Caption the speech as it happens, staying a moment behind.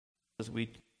As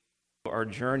we our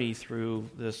journey through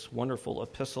this wonderful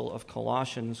epistle of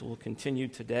Colossians will continue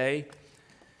today.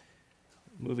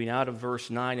 Moving out of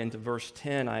verse 9 into verse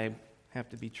 10, I have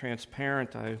to be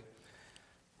transparent. In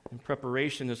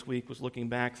preparation this week, was looking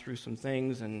back through some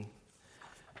things, and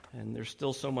there's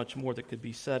still so much more that could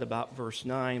be said about verse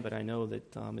 9, but I know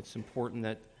that it's important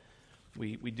that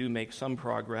we do make some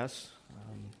progress.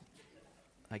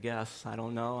 I guess. I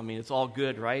don't know. I mean, it's all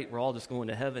good, right? We're all just going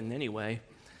to heaven anyway.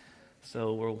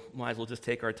 So we might as well just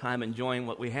take our time enjoying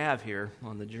what we have here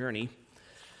on the journey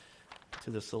to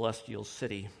the celestial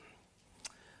city.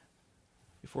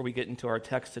 Before we get into our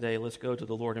text today, let's go to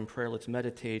the Lord in prayer. Let's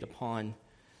meditate upon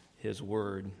His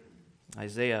Word.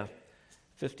 Isaiah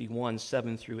 51,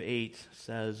 7 through 8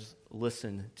 says,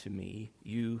 "Listen to me,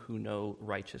 you who know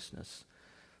righteousness,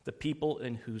 the people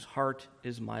in whose heart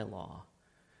is my law.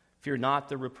 Fear not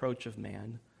the reproach of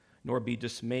man, nor be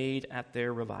dismayed at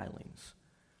their revilings.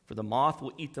 For the moth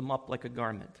will eat them up like a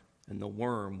garment, and the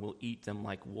worm will eat them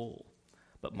like wool.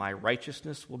 But my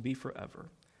righteousness will be forever,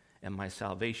 and my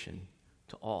salvation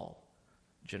to all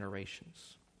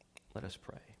generations." Let us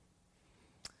pray.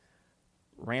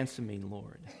 Ransoming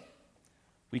Lord,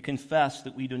 we confess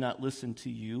that we do not listen to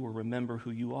you or remember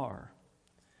who you are.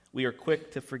 We are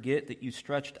quick to forget that you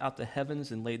stretched out the heavens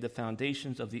and laid the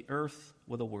foundations of the earth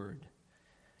with a word.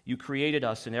 You created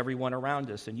us and everyone around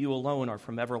us, and you alone are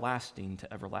from everlasting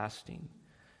to everlasting.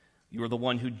 You are the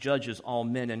one who judges all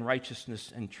men in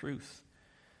righteousness and truth.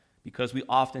 Because we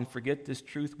often forget this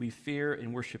truth, we fear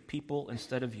and worship people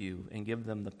instead of you and give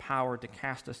them the power to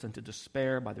cast us into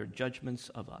despair by their judgments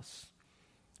of us.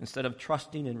 Instead of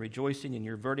trusting and rejoicing in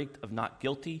your verdict of not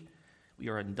guilty, we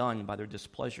are undone by their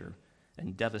displeasure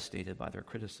and devastated by their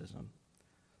criticism.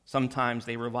 Sometimes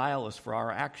they revile us for our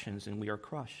actions, and we are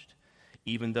crushed,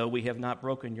 even though we have not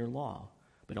broken your law,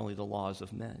 but only the laws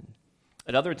of men.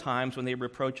 At other times, when they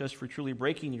reproach us for truly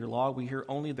breaking your law, we hear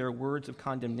only their words of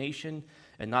condemnation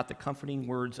and not the comforting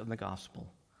words of the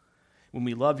gospel. When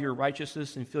we love your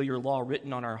righteousness and feel your law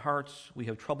written on our hearts, we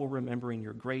have trouble remembering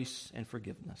your grace and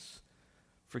forgiveness.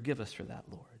 Forgive us for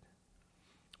that, Lord.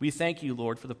 We thank you,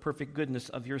 Lord, for the perfect goodness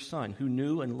of your Son, who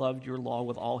knew and loved your law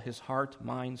with all his heart,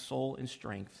 mind, soul, and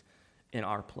strength in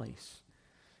our place.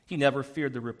 He never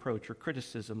feared the reproach or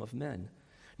criticism of men,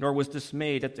 nor was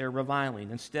dismayed at their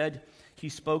reviling. Instead, he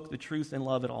spoke the truth in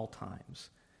love at all times,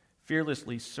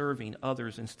 fearlessly serving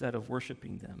others instead of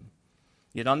worshiping them.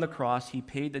 Yet on the cross, he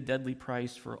paid the deadly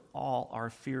price for all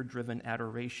our fear-driven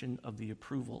adoration of the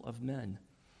approval of men.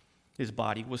 His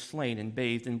body was slain and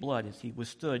bathed in blood as he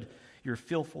withstood your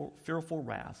fearful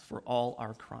wrath for all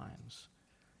our crimes.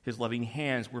 His loving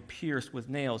hands were pierced with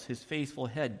nails, his faithful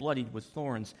head bloodied with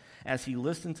thorns, as he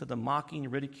listened to the mocking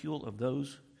ridicule of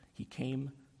those he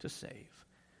came to save.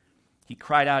 He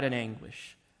cried out in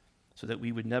anguish so that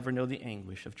we would never know the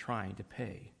anguish of trying to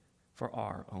pay for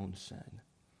our own sin.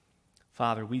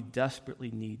 Father, we desperately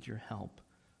need your help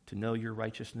to know your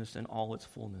righteousness in all its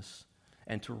fullness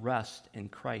and to rest in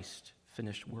Christ's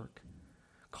finished work.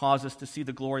 Cause us to see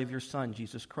the glory of your Son,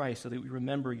 Jesus Christ, so that we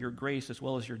remember your grace as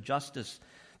well as your justice.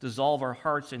 Dissolve our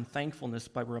hearts in thankfulness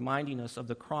by reminding us of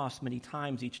the cross many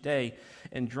times each day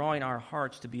and drawing our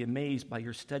hearts to be amazed by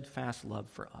your steadfast love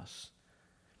for us.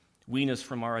 Wean us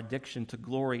from our addiction to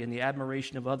glory and the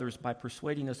admiration of others by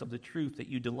persuading us of the truth that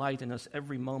you delight in us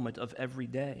every moment of every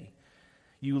day.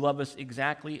 You love us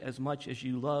exactly as much as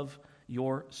you love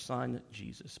your Son,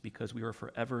 Jesus, because we are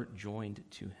forever joined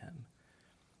to him.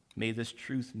 May this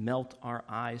truth melt our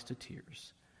eyes to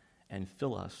tears and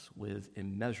fill us with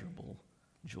immeasurable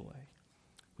joy.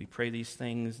 We pray these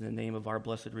things in the name of our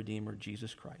blessed Redeemer,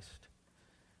 Jesus Christ.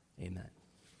 Amen.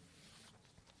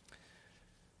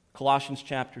 Colossians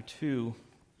chapter 2,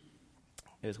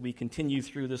 as we continue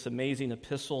through this amazing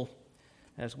epistle,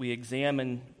 as we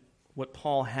examine what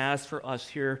Paul has for us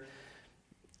here,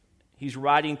 he's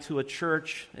writing to a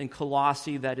church in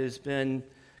Colossae that has been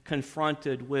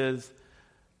confronted with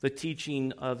the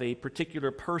teaching of a particular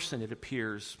person, it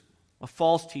appears, a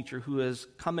false teacher who has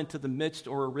come into the midst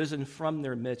or arisen from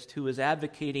their midst, who is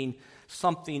advocating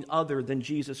something other than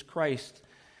Jesus Christ.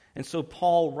 And so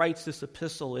Paul writes this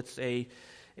epistle. It's a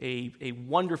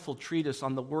wonderful treatise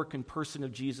on the work and person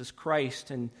of Jesus Christ.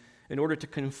 And in order to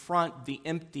confront the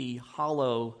empty,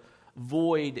 hollow,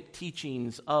 void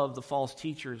teachings of the false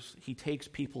teachers, he takes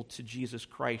people to Jesus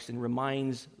Christ and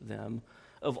reminds them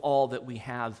of all that we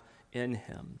have in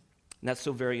him. And that's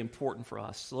so very important for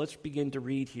us. So let's begin to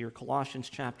read here, Colossians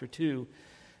chapter 2,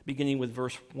 beginning with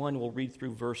verse 1. We'll read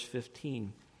through verse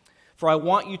 15. "For I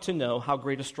want you to know how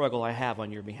great a struggle I have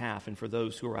on your behalf and for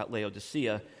those who are at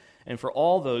Laodicea, and for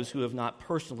all those who have not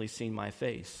personally seen my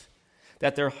face,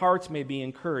 that their hearts may be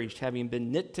encouraged, having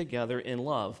been knit together in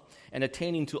love, and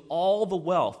attaining to all the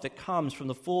wealth that comes from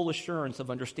the full assurance of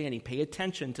understanding. Pay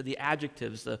attention to the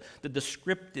adjectives, the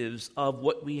descriptives of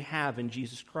what we have in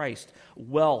Jesus Christ.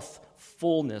 Wealth,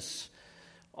 fullness,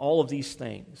 all of these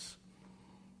things.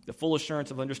 The full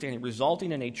assurance of understanding,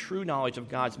 resulting in a true knowledge of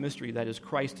God's mystery, that is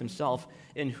Christ himself,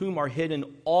 in whom are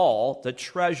hidden all the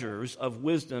treasures of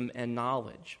wisdom and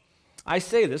knowledge. I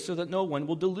say this so that no one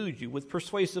will delude you with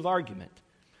persuasive argument.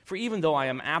 For even though I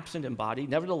am absent in body,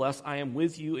 nevertheless I am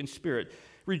with you in spirit,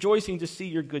 rejoicing to see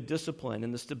your good discipline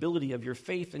and the stability of your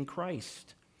faith in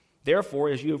Christ. Therefore,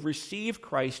 as you have received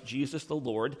Christ Jesus the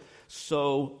Lord,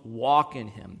 so walk in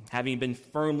him, having been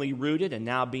firmly rooted and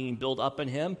now being built up in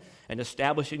him and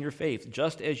established in your faith,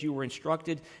 just as you were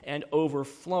instructed, and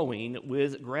overflowing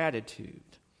with gratitude.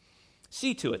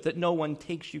 See to it that no one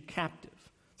takes you captive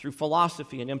through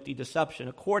philosophy and empty deception,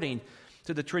 according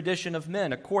to the tradition of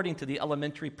men, according to the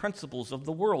elementary principles of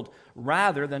the world,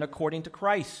 rather than according to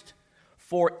Christ.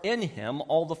 For in him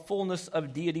all the fullness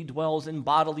of deity dwells in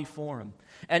bodily form,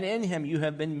 and in him you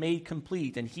have been made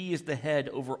complete, and he is the head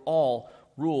over all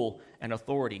rule and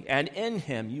authority. And in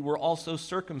him you were also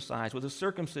circumcised with a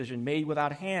circumcision made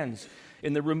without hands,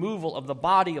 in the removal of the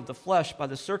body of the flesh by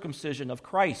the circumcision of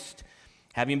Christ,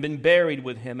 having been buried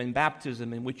with him in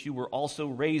baptism, in which you were also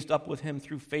raised up with him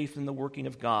through faith in the working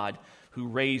of God, who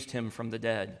raised him from the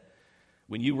dead.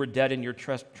 When you were dead in your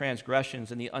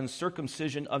transgressions and the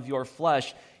uncircumcision of your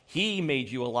flesh, he made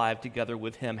you alive together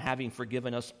with him, having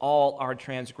forgiven us all our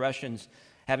transgressions,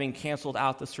 having canceled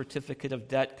out the certificate of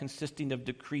debt consisting of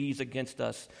decrees against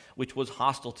us, which was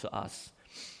hostile to us.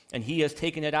 And he has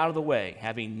taken it out of the way,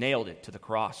 having nailed it to the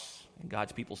cross. And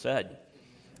God's people said,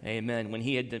 Amen. When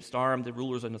he had disarmed the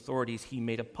rulers and authorities, he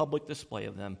made a public display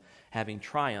of them, having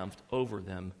triumphed over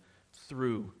them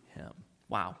through him.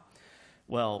 Wow.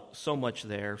 Well, so much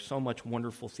there, so much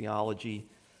wonderful theology,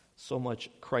 so much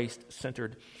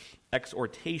Christ-centered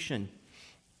exhortation.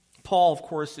 Paul, of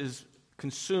course, is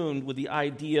consumed with the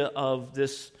idea of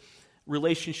this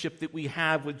relationship that we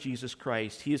have with Jesus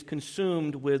Christ. He is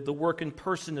consumed with the work and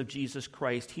person of Jesus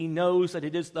Christ. He knows that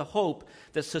it is the hope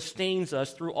that sustains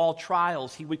us through all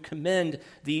trials. He would commend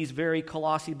these very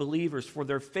Colossae believers for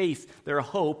their faith, their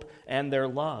hope, and their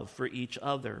love for each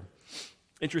other.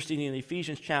 Interestingly, in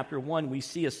Ephesians chapter 1, we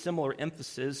see a similar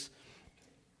emphasis.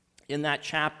 In that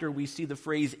chapter, we see the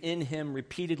phrase "in him"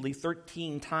 repeatedly,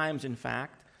 13 times in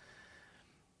fact.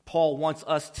 Paul wants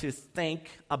us to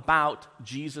think about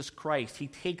Jesus Christ. He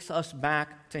takes us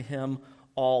back to him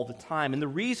all the time. And the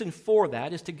reason for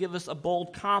that is to give us a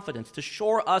bold confidence, to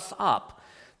shore us up,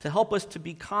 to help us to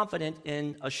be confident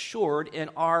and assured in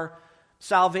our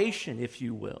salvation, if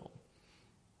you will.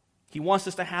 He wants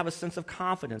us to have a sense of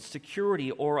confidence,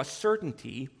 security, or a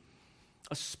certainty,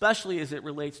 especially as it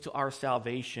relates to our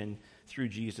salvation through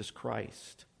Jesus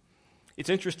Christ. It's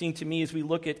interesting to me as we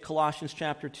look at Colossians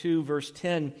chapter 2, verse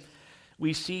 10,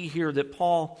 we see here that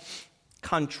Paul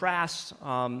contrasts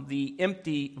the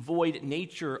empty, void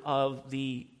nature of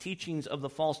the teachings of the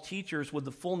false teachers with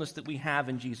the fullness that we have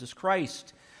in Jesus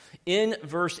Christ. In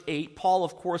verse 8, Paul,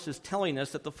 of course, is telling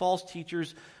us that the false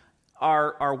teachers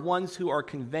are ones who are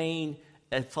conveying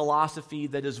a philosophy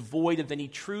that is void of any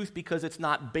truth because it's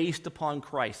not based upon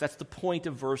Christ. That's the point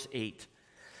of verse 8.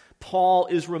 Paul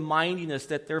is reminding us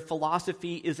that their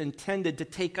philosophy is intended to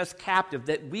take us captive,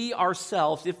 that we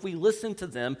ourselves, if we listen to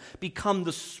them, become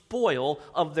the spoil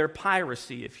of their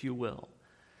piracy, if you will.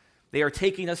 They are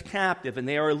taking us captive, and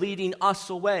they are leading us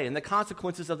away, and the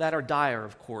consequences of that are dire,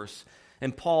 of course,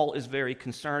 and Paul is very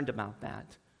concerned about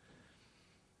that.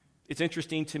 It's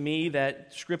interesting to me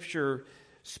that Scripture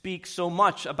speaks so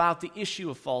much about the issue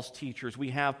of false teachers. We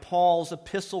have Paul's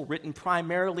epistle written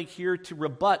primarily here to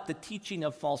rebut the teaching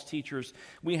of false teachers.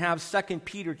 We have 2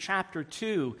 Peter chapter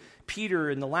 2. Peter,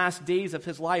 in the last days of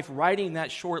his life, writing that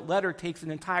short letter, takes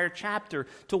an entire chapter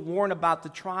to warn about the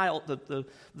trial,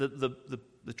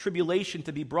 the tribulation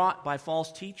to be brought by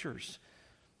false teachers.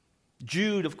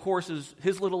 Jude, of course,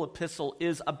 his little epistle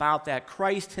is about that.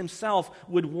 Christ himself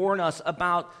would warn us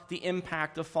about the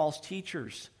impact of false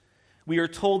teachers. We are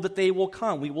told that they will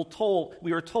come. We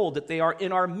are told that they are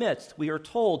in our midst. We are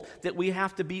told that we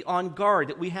have to be on guard,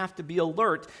 that we have to be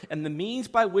alert. And the means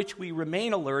by which we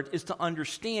remain alert is to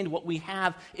understand what we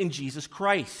have in Jesus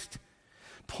Christ.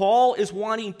 Paul is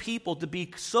wanting people to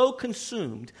be so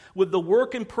consumed with the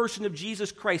work and person of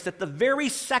Jesus Christ that the very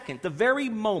second, the very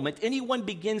moment anyone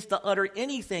begins to utter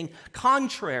anything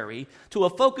contrary to a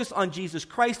focus on Jesus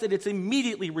Christ, that it's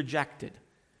immediately rejected.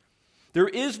 There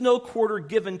is no quarter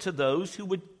given to those who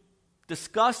would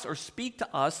discuss or speak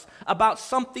to us about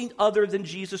something other than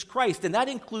Jesus Christ. And that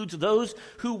includes those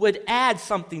who would add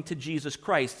something to Jesus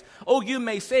Christ. Oh, you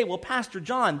may say, well, Pastor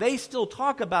John, they still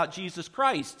talk about Jesus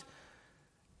Christ.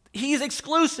 He's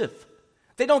exclusive.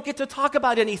 They don't get to talk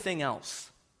about anything else.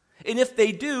 And if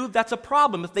they do, that's a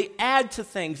problem. If they add to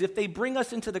things, if they bring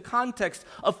us into the context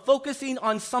of focusing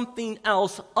on something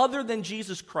else other than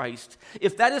Jesus Christ,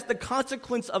 if that is the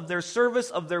consequence of their service,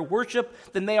 of their worship,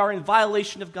 then they are in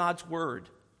violation of God's word.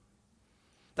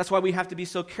 That's why we have to be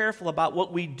so careful about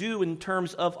what we do in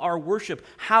terms of our worship,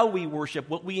 how we worship,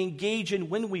 what we engage in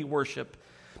when we worship,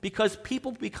 because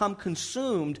people become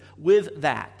consumed with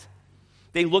that.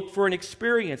 They look for an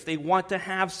experience. They want to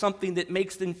have something that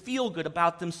makes them feel good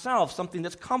about themselves, something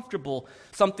that's comfortable,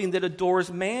 something that adores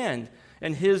man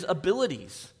and his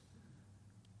abilities.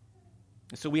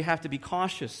 And so we have to be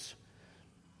cautious.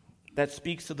 That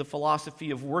speaks to the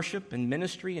philosophy of worship and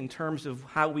ministry in terms of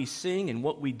how we sing and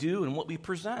what we do and what we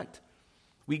present.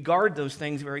 We guard those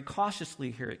things very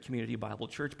cautiously here at Community Bible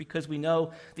Church because we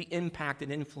know the impact and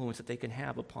influence that they can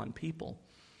have upon people.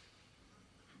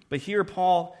 But here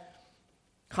Paul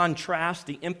contrast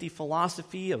the empty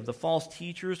philosophy of the false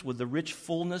teachers with the rich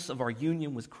fullness of our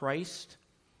union with Christ.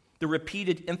 The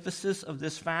repeated emphasis of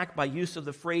this fact by use of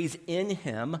the phrase "in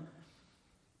him"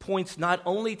 points not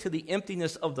only to the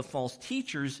emptiness of the false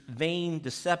teachers' vain,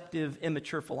 deceptive,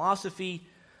 immature philosophy,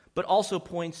 but also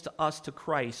points to us to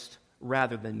Christ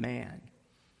rather than man.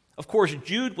 Of course,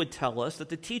 Jude would tell us that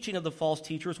the teaching of the false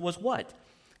teachers was what?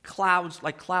 Clouds,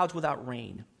 like clouds without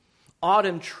rain,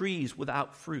 autumn trees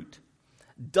without fruit,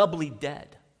 doubly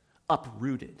dead,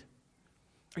 uprooted.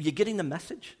 Are you getting the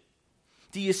message?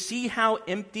 Do you see how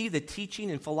empty the teaching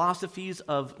and philosophies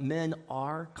of men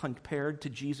are compared to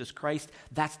Jesus Christ?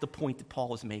 That's the point that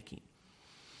Paul is making.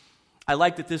 I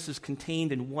like that this is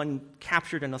contained in one,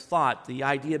 captured in a thought. The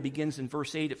idea begins in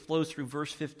verse 8, it flows through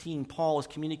verse 15. Paul is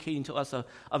communicating to us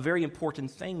a very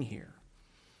important thing here.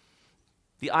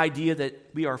 The idea that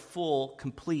we are full,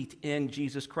 complete in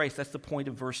Jesus Christ. That's the point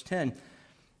of verse 10.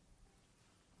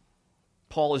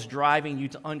 Paul is driving you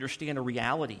to understand a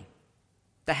reality,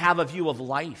 to have a view of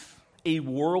life, a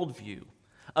worldview,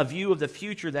 a view of the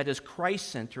future that is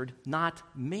Christ-centered, not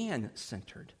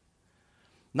man-centered.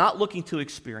 Not looking to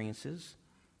experiences.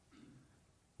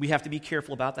 We have to be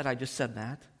careful about that. I just said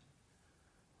that.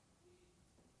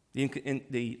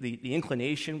 The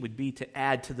inclination would be to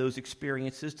add to those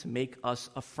experiences to make us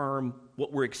affirm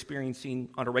what we're experiencing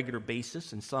on a regular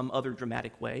basis in some other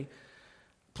dramatic way.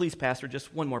 Please, Pastor,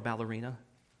 just one more ballerina.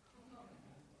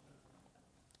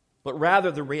 But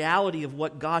rather, the reality of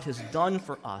what God has done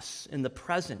for us in the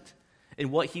present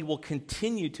and what he will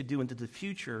continue to do into the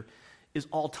future is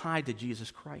all tied to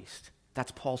Jesus Christ.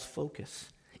 That's Paul's focus.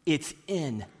 It's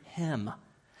in him.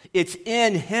 It's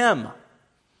in him.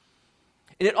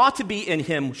 And it ought to be in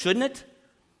him, shouldn't it?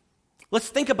 Let's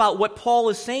think about what Paul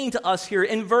is saying to us here.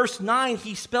 In verse 9,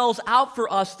 he spells out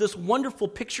for us this wonderful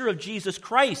picture of Jesus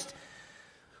Christ,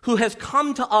 who has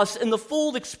come to us in the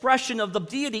full expression of the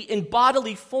deity in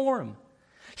bodily form.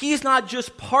 He is not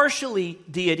just partially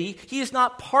deity. He is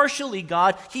not partially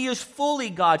God. He is fully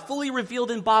God, fully revealed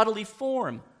in bodily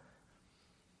form.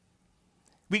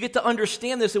 We get to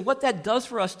understand this, and what that does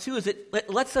for us, too, is it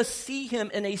lets us see him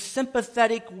in a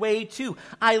sympathetic way, too.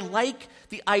 I like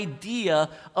the idea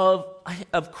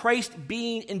of Christ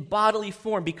being in bodily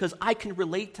form because I can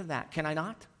relate to that, can I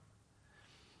not?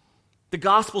 The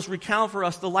Gospels recount for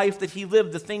us the life that he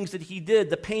lived, the things that he did,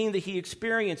 the pain that he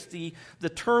experienced, the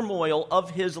turmoil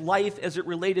of his life as it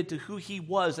related to who he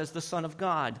was as the Son of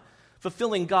God,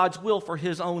 fulfilling God's will for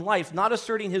his own life, not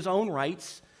asserting his own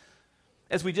rights.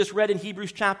 As we just read in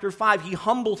Hebrews chapter 5, he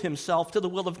humbled himself to the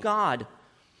will of God.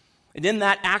 And in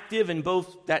that active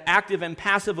and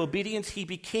passive obedience, he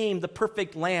became the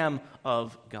perfect Lamb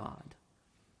of God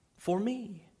for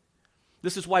me.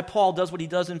 This is why Paul does what he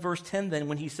does in verse 10 then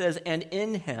when he says, "And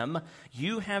in him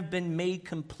you have been made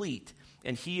complete,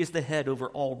 and he is the head over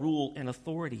all rule and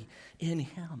authority." In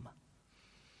him.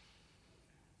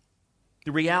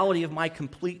 The reality of my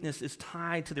completeness is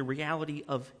tied to the reality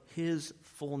of his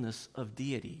fullness of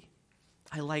deity.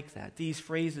 I like that. These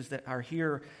phrases that are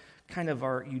here kind of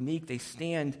are unique. They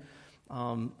stand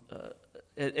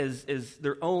as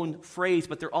their own phrase,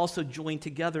 but they're also joined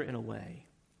together in a way.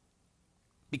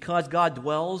 Because God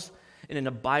dwells in an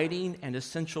abiding and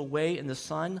essential way in the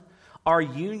Son, our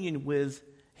union with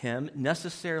him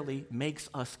necessarily makes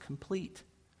us complete.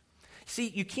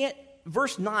 See,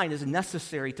 verse 9 is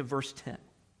necessary to verse 10.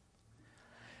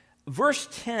 Verse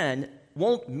 10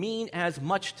 won't mean as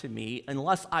much to me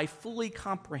unless I fully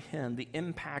comprehend the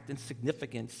impact and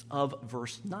significance of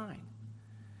verse 9.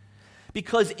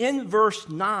 Because in verse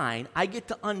 9, I get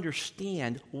to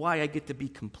understand why I get to be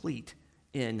complete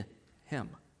in him.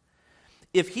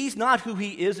 If he's not who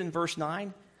he is in verse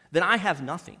 9, then I have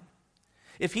nothing.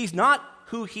 If he's not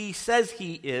who he says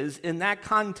he is in that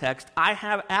context, I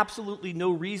have absolutely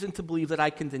no reason to believe that I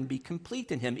can then be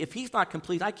complete in him. If he's not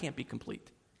complete, I can't be complete.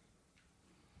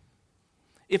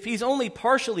 If he's only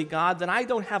partially God, then I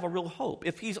don't have a real hope.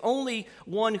 If he's only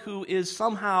one who is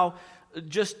somehow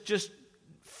just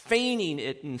feigning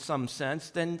it in some sense,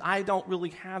 then I don't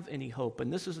really have any hope.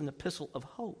 And this is an epistle of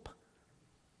hope.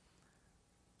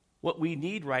 What we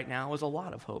need right now is a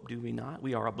lot of hope, do we not?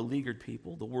 We are a beleaguered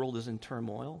people. The world is in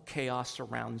turmoil. Chaos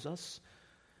surrounds us.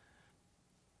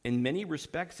 In many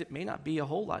respects, it may not be a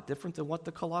whole lot different than what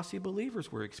the Colossae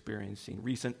believers were experiencing.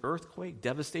 Recent earthquake,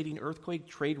 devastating earthquake,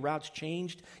 trade routes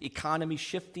changed, economy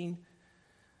shifting.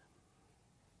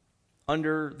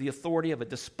 Under the authority of a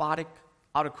despotic,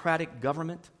 autocratic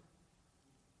government.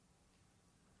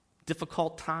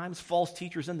 Difficult times, false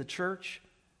teachers in the church.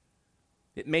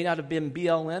 It may not have been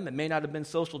BLM, it may not have been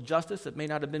social justice, it may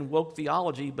not have been woke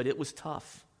theology, but it was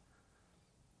tough.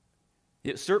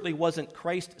 It certainly wasn't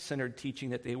Christ-centered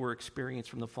teaching that they were experiencing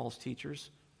from the false teachers.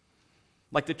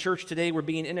 Like the church today, we're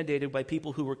being inundated by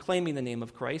people who were claiming the name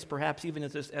of Christ, perhaps even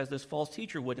as this false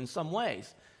teacher would in some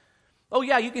ways. Oh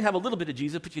yeah, you can have a little bit of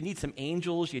Jesus, but you need some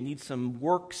angels, you need some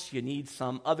works, you need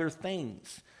some other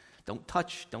things. Don't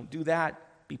touch, don't do that.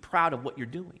 Be proud of what you're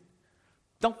doing.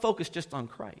 Don't focus just on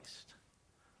Christ.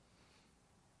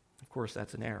 Of course,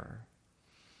 that's an error.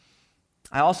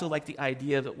 I also like the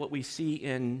idea that what we see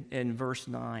in verse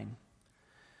 9,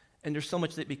 and there's so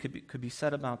much that could be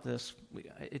said about this.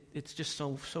 It's just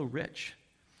so rich.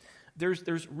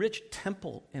 There's rich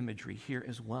temple imagery here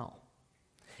as well.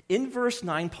 In verse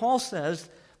 9, Paul says,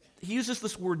 he uses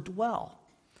this word dwell.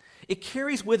 It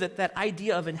carries with it that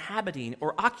idea of inhabiting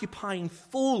or occupying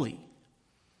fully.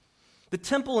 The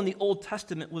temple in the Old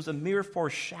Testament was a mere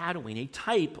foreshadowing, a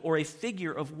type or a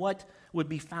figure of what would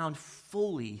be found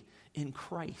fully in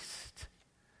Christ.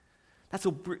 That's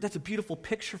a beautiful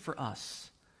picture for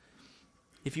us.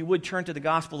 If you would turn to the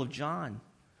Gospel of John.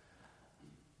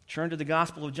 Turn to the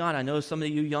Gospel of John. I know some of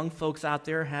you young folks out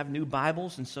there have new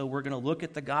Bibles, and so we're going to look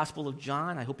at the Gospel of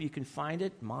John. I hope you can find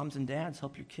it. Moms and dads,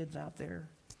 help your kids out there.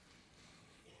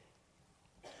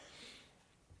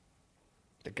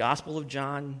 The Gospel of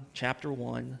John, chapter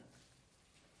 1.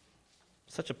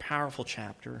 Such a powerful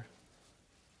chapter.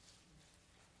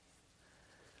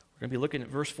 We're going to be looking at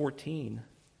verse 14.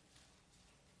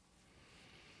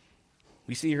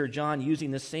 We see here John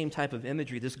using this same type of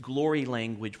imagery, this glory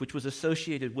language, which was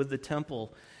associated with the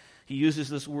temple. He uses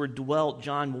this word dwelt,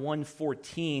 John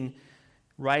 1:14,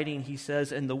 writing, he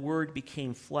says, "And the Word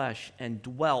became flesh and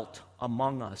dwelt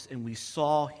among us, and we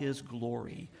saw his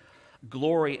glory.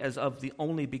 Glory as of the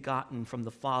only begotten from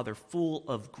the Father, full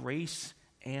of grace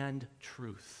and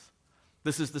truth."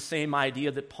 This is the same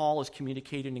idea that Paul is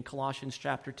communicating in Colossians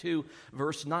chapter 2,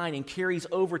 verse 9, and carries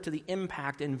over to the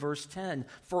impact in verse 10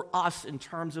 for us in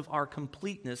terms of our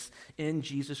completeness in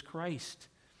Jesus Christ.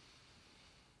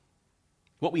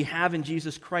 What we have in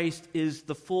Jesus Christ is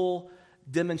the full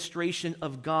demonstration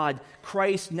of God.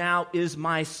 Christ now is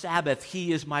my Sabbath.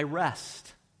 He is my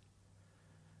rest.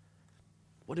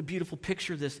 What a beautiful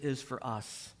picture this is for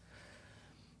us.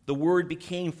 The Word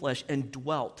became flesh and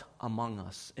dwelt among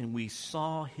us, and we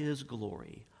saw his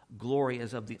glory. Glory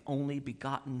as of the only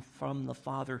begotten from the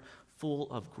Father, full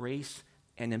of grace,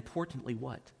 and importantly,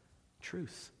 what?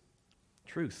 Truth.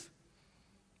 Truth.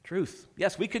 Truth.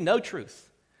 Yes, we can know truth.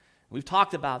 We've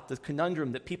talked about the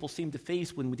conundrum that people seem to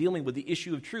face when dealing with the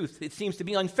issue of truth. It seems to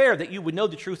be unfair that you would know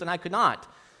the truth and I could not.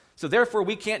 So therefore,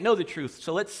 we can't know the truth.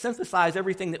 So let's synthesize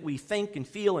everything that we think and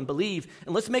feel and believe,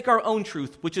 and let's make our own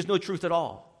truth, which is no truth at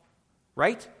all.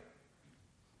 Right?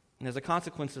 And as a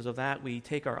consequence of that, we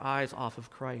take our eyes off of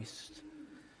Christ.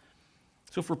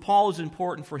 So for Paul, it's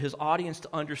important for his audience to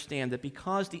understand that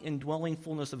because the indwelling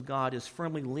fullness of God is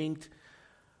firmly linked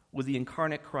with the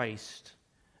incarnate Christ,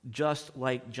 just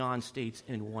like John states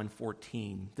in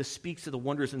 1:14. This speaks to the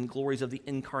wonders and glories of the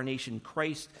incarnation,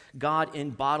 Christ, God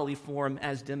in bodily form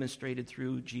as demonstrated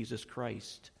through Jesus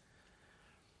Christ.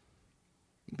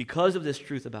 Because of this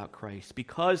truth about Christ,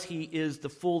 because he is the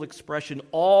full expression,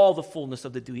 all the fullness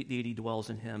of the deity dwells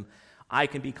in him, I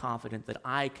can be confident that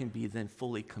I can be then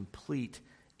fully complete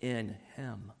in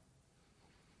him.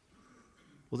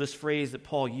 Well, this phrase that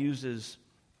Paul uses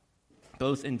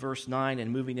both in verse 9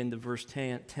 and moving into verse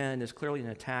 10 is clearly an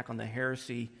attack on the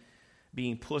heresy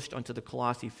being pushed onto the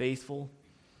Colossae faithful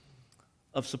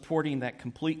of supporting that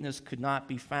completeness could not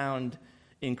be found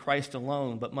in Christ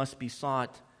alone, but must be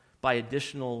sought by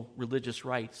additional religious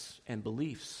rites and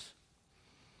beliefs.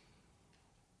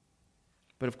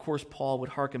 But of course, Paul would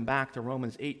hearken back to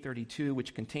Romans 8:32,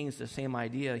 which contains the same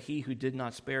idea. He who did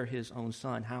not spare his own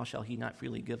son, how shall he not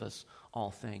freely give us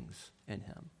all things in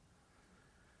him?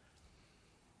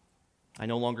 I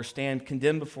no longer stand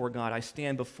condemned before God. I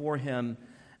stand before him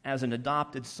as an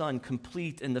adopted son,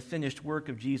 complete in the finished work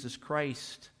of Jesus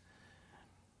Christ.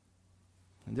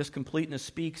 And this completeness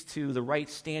speaks to the right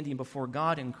standing before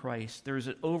God in Christ. There's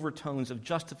overtones of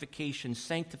justification,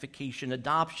 sanctification,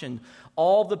 adoption,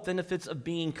 all the benefits of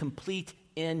being complete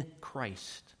in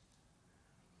Christ.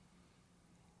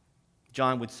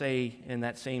 John would say in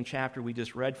that same chapter we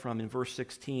just read from in verse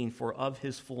 16, "For of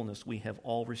his fullness we have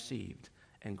all received,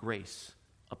 and grace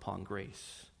upon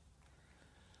grace."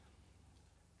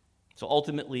 So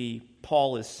ultimately,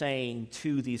 Paul is saying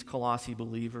to these Colossae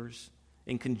believers,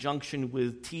 in conjunction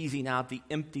with teasing out the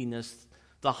emptiness,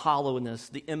 the hollowness,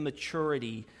 the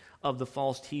immaturity of the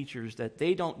false teachers, that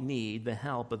they don't need the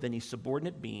help of any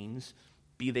subordinate beings,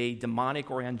 be they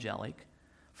demonic or angelic,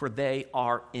 for they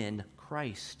are in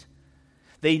Christ.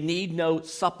 They need no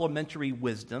supplementary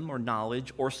wisdom or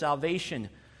knowledge or salvation,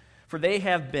 for they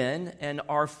have been and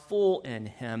are full in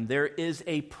him. There is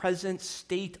a present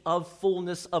state of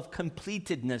fullness, of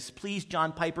completedness. Please,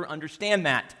 John Piper, understand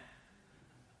that.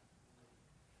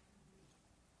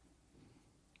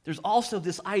 There's also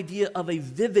this idea of a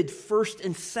vivid first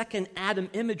and second Adam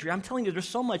imagery. I'm telling you, there's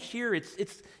so much here.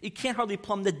 You can't hardly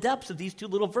plumb the depths of these two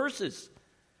little verses.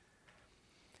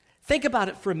 Think about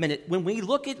it for a minute. When we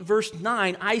look at verse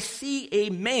 9, I see a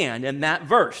man in that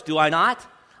verse, do I not?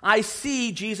 I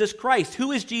see Jesus Christ.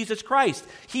 Who is Jesus Christ?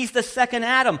 He's the second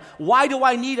Adam. Why do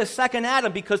I need a second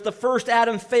Adam? Because the first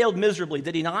Adam failed miserably,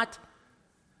 did he not?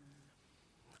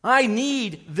 I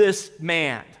need this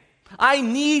man. I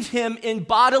need him in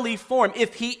bodily form.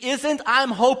 If he isn't,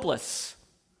 I'm hopeless.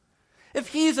 If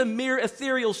he's a mere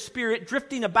ethereal spirit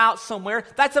drifting about somewhere,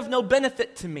 that's of no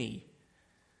benefit to me.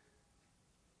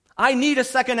 I need a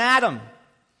second Adam.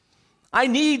 I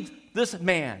need this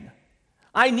man.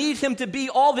 I need him to be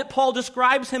all that Paul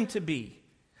describes him to be.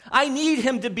 I need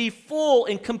him to be full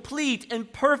and complete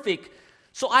and perfect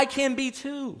so I can be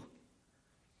too.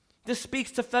 This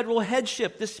speaks to federal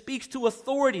headship. This speaks to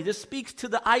authority. This speaks to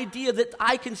the idea that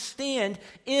I can stand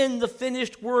in the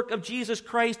finished work of Jesus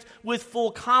Christ with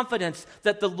full confidence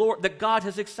that that God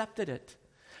has accepted it.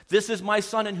 This is my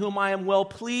Son in whom I am well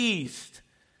pleased.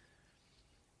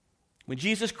 When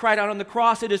Jesus cried out on the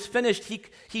cross, "It is finished,"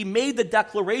 he made the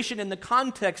declaration in the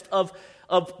context of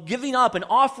giving up and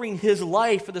offering his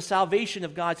life for the salvation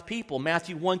of God's people.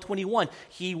 Matthew 1:21,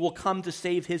 he will come to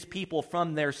save his people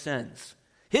from their sins.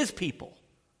 His people.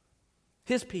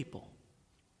 His people.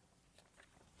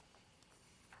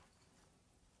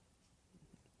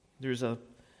 There's a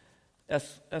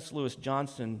S. Lewis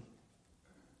Johnson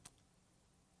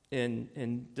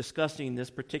in discussing this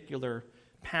particular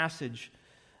passage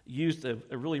used a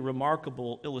really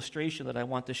remarkable illustration that I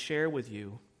want to share with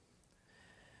you.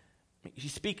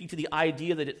 He's speaking to the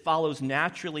idea that it follows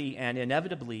naturally and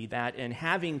inevitably that in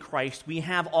having Christ we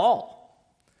have all.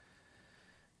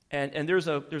 And there's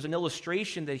an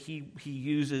illustration that he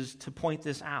uses to point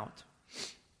this out.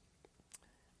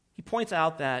 He points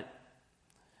out that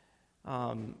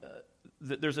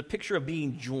there's a picture of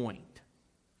being joined.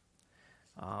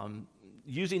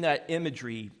 Using that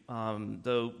imagery,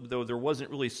 though there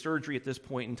wasn't really surgery at this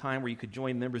point in time where you could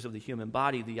join members of the human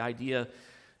body, the idea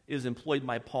is employed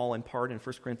by Paul in part in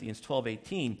 1 Corinthians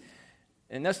 12:18.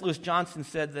 And S. Lewis Johnson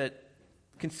said that,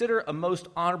 consider a most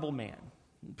honorable man,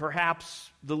 perhaps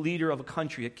the leader of a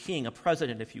country, a king, a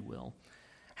president, if you will,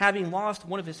 having lost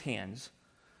one of his hands,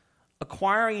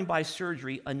 acquiring by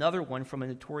surgery another one from a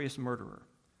notorious murderer,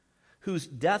 whose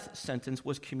death sentence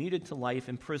was commuted to life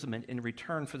imprisonment in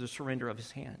return for the surrender of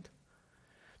his hand.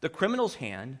 The criminal's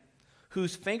hand,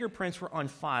 whose fingerprints were on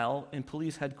file in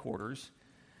police headquarters,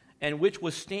 and which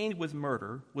was stained with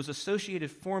murder, was associated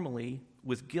formally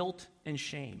with guilt and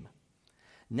shame.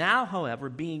 Now, however,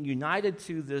 being united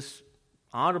to this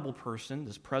honorable person,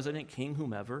 this president, king,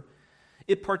 whomever,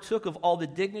 it partook of all the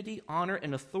dignity, honor,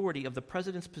 and authority of the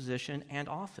president's position and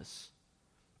office.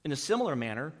 In a similar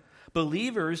manner,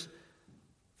 believers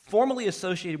formerly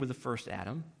associated with the first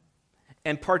Adam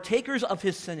and partakers of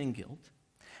his sin and guilt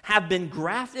have been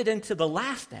grafted into the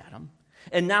last Adam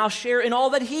and now share in all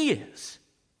that he is.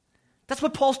 That's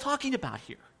what Paul's talking about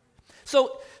here.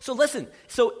 So listen.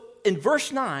 So in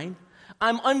verse 9,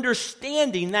 I'm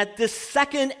understanding that this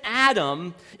second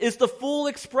Adam is the full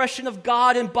expression of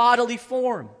God in bodily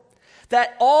form,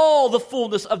 that all the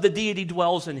fullness of the deity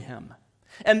dwells in him.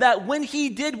 And that when he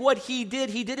did what he did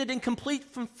it in complete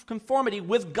conformity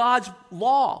with God's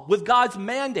law, with God's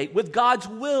mandate, with God's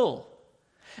will.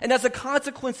 And as a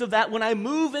consequence of that, when I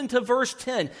move into verse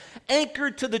 10,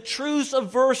 anchored to the truths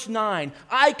of verse 9,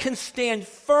 I can stand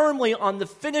firmly on the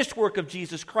finished work of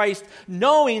Jesus Christ,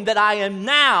 knowing that I am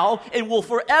now and will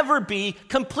forever be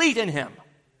complete in him.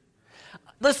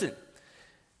 Listen,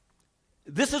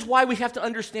 this is why we have to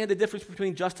understand the difference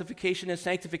between justification and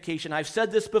sanctification. I've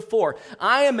said this before.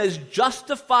 I am as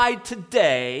justified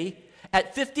today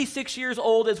at 56 years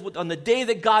old as on the day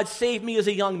that God saved me as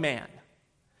a young man.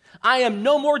 I am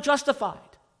no more justified.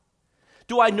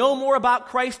 Do I know more about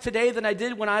Christ today than I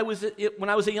did when I was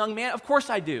a young man? Of course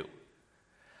I do.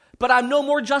 But I'm no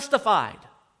more justified.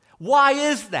 Why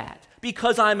is that?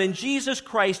 Because I'm in Jesus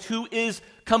Christ, who is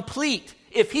complete.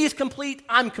 If he's complete,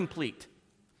 I'm complete.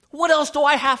 What else do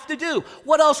I have to do?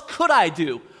 What else could I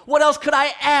do? What else could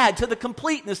I add to the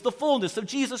completeness, the fullness of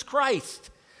Jesus Christ?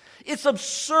 It's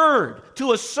absurd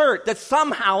to assert that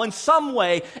somehow, in some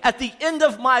way, at the end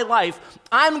of my life,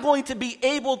 I'm going to be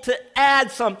able to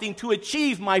add something to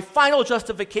achieve my final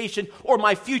justification or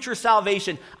my future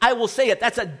salvation. I will say it,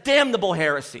 that's a damnable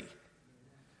heresy.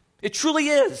 It truly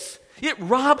is. It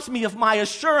robs me of my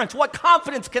assurance. What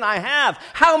confidence can I have?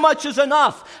 How much is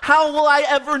enough? How will I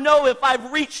ever know if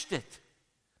I've reached it?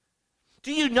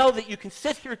 Do you know that you can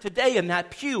sit here today in that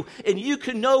pew and you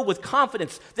can know with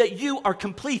confidence that you are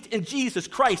complete in Jesus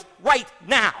Christ right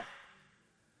now?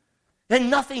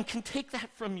 And nothing can take that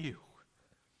from you.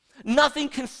 Nothing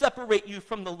can separate you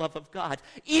from the love of God,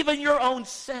 even your own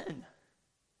sin.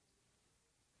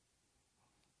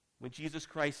 When Jesus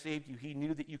Christ saved you, he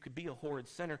knew that you could be a horrid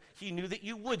sinner. He knew that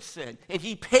you would sin, and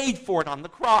he paid for it on the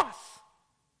cross.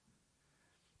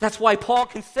 That's why Paul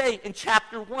can say in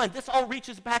chapter 1, this all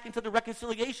reaches back into the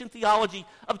reconciliation theology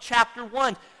of chapter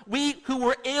 1. We who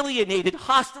were alienated,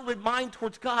 hostile in mind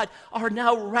towards God, are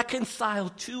now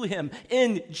reconciled to him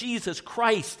in Jesus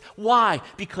Christ. Why?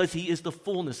 Because he is the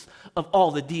fullness of all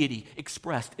the deity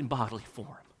expressed in bodily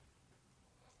form.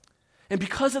 And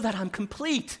because of that, I'm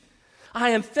complete.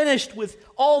 I am finished with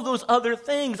all those other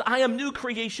things. I am new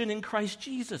creation in Christ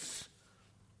Jesus.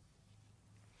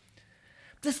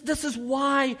 This is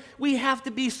why we have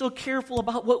to be so careful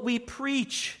about what we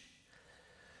preach.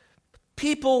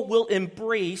 People will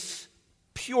embrace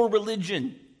pure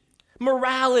religion,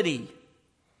 morality.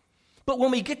 But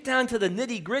when we get down to the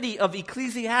nitty-gritty of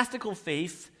ecclesiastical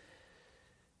faith,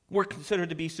 we're considered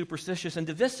to be superstitious and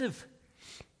divisive.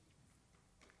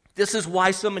 This is why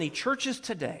so many churches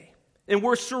today, and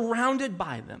we're surrounded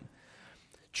by them,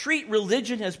 treat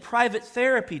religion as private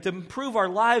therapy to improve our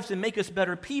lives and make us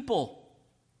better people.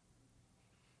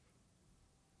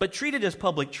 But treat it as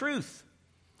public truth,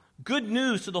 good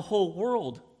news to the whole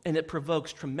world, and it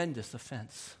provokes tremendous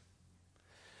offense.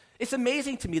 It's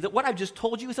amazing to me that what I've just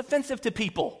told you is offensive to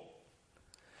people.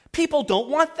 People don't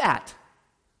want that.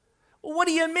 Well, what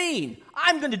do you mean?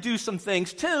 I'm going to do some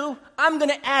things too. I'm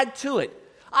going to add to it.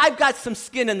 I've got some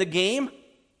skin in the game.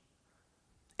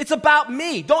 It's about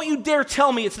me. Don't you dare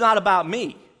tell me it's not about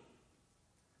me.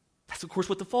 That's, of course,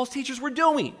 what the false teachers were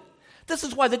doing. This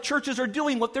is why the churches are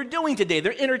doing what they're doing today.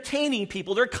 They're entertaining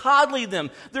people. They're coddling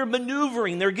them. They're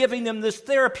maneuvering. They're giving them this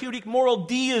therapeutic moral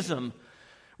deism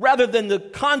rather than the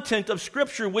content of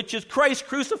Scripture, which is Christ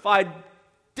crucified,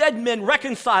 dead men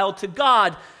reconciled to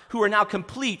God who are now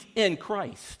complete in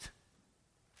Christ.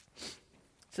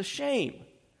 It's a shame.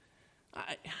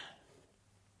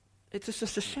 It's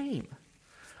just a shame.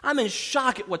 I'm in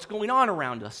shock at what's going on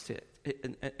around us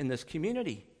in this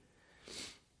community.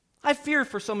 I fear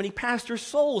for so many pastors'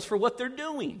 souls for what they're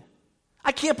doing.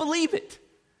 I can't believe it.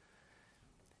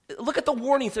 Look at the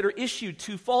warnings that are issued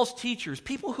to false teachers,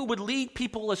 people who would lead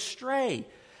people astray.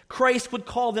 Christ would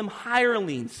call them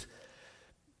hirelings.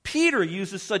 Peter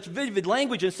uses such vivid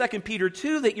language in 2 Peter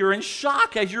 2 that you're in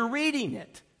shock as you're reading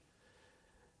it.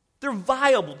 They're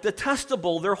vile,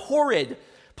 detestable, they're horrid.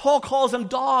 Paul calls them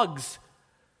dogs.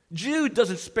 Jude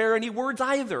doesn't spare any words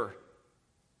either.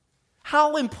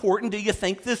 How important do you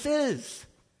think this is?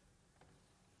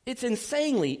 It's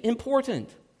insanely important.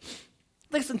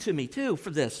 Listen to me, too, for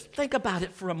this. Think about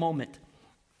it for a moment.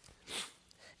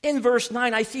 In verse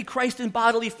 9, I see Christ in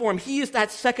bodily form. He is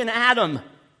that second Adam.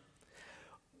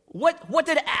 What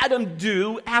did Adam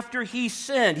do after he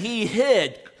sinned? He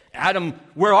hid. Adam,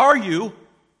 where are you?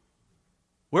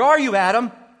 Where are you,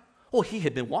 Adam? Well, he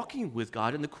had been walking with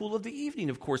God in the cool of the evening,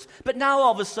 of course. But now,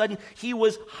 all of a sudden, he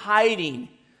was hiding.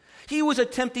 He was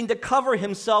attempting to cover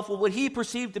himself with what he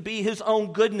perceived to be his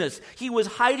own goodness. He was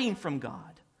hiding from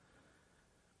God.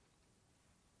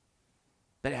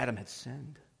 But Adam had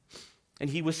sinned. and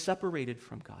he was separated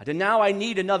from God. And now I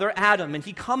need another Adam, and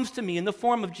he comes to me in the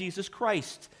form of Jesus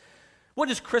Christ. What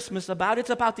is Christmas about?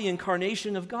 It's about the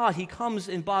incarnation of God. He comes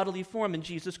in bodily form in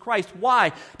Jesus Christ.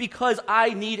 Why? Because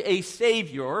I need a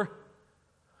Savior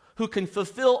who can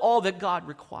fulfill all that God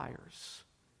requires.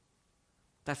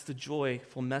 That's the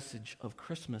joyful message of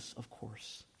Christmas, of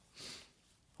course.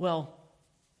 Well,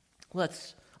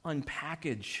 let's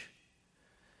unpackage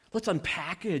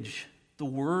the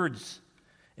words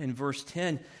in verse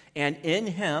 10. And in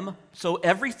him, so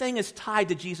everything is tied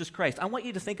to Jesus Christ. I want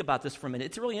you to think about this for a minute.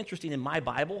 It's really interesting in my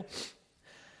Bible,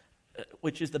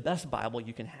 which is the best Bible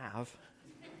you can have.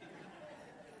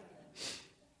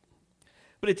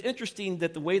 But it's interesting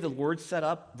that the way the word's set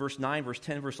up, verse 9, verse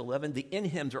 10, verse 11, the in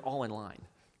hims are all in line.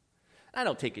 I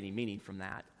don't take any meaning from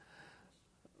that.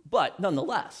 But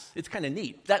nonetheless, it's kind of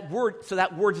neat. That word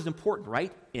is important,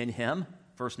 right? In him,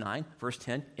 verse 9, verse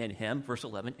 10, in him, verse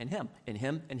 11, in him, in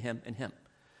him, in him, in him.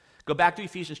 Go back to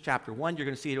Ephesians chapter 1, you're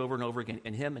going to see it over and over again.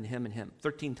 In him, in him, in him,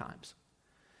 13 times.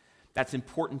 That's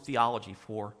important theology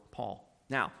for Paul.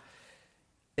 Now,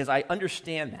 as I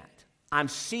understand that, I'm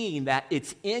seeing that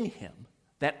it's in him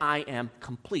that I am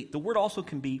complete. The word also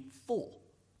can be full.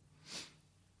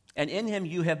 And in him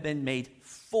you have been made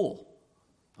full.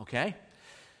 Okay?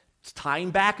 It's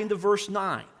tying back into verse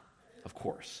 9, of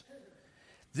course.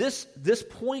 This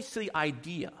points to the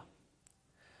idea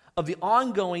of the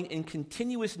ongoing and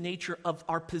continuous nature of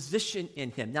our position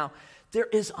in him. Now, there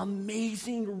is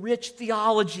amazing, rich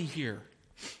theology here.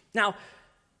 Now,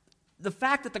 the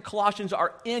fact that the Colossians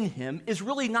are in him is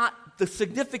really not the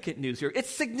significant news here. It's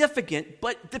significant,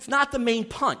 but it's not the main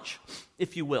punch,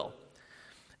 if you will.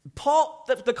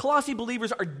 The Colossae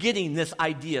believers are getting this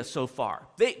idea so far.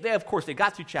 They of course, they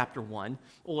got through chapter 1.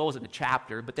 Well, it wasn't a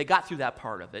chapter, but they got through that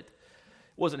part of it.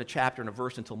 It wasn't a chapter and a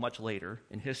verse until much later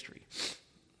in history.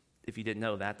 If you didn't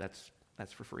know that,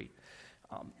 that's for free.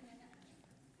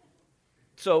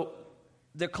 So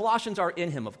the Colossians are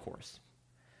in him, of course.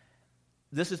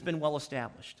 This has been well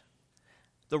established.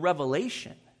 The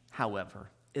revelation, however,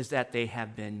 is that they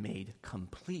have been made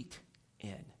complete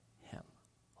in him.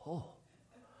 Oh,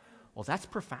 well, that's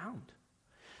profound.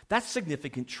 That's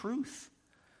significant truth.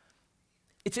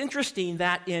 It's interesting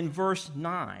that in verse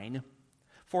 9,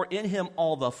 for in him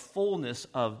all the fullness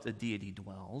of the deity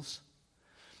dwells.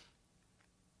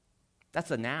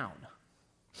 That's a noun.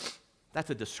 That's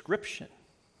a description,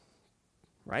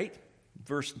 right?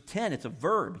 Verse 10, it's a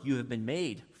verb. You have been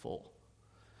made full.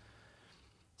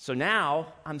 So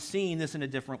now I'm seeing this in a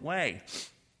different way.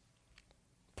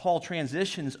 Paul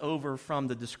transitions over from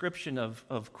the description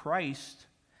of Christ.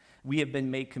 We have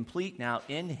been made complete now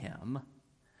in him.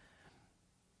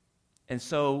 And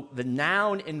so the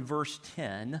noun in verse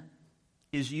 10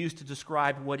 is used to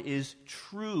describe what is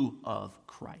true of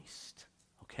Christ.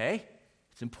 Okay?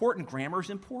 It's important. Grammar is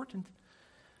important.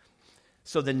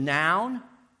 So the noun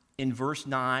in verse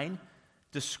 9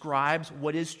 describes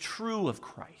what is true of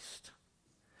Christ.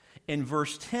 In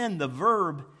verse 10, the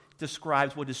verb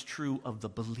describes what is true of the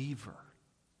believer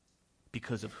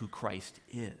because of who Christ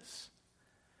is.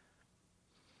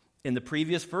 In the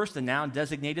previous verse, the noun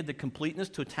designated the completeness,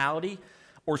 totality,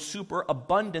 or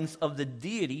superabundance of the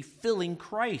deity filling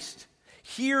Christ.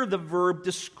 Here, the verb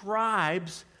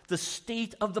describes the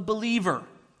state of the believer.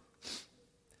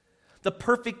 The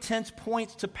perfect tense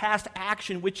points to past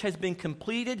action which has been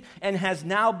completed and has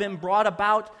now been brought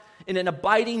about in an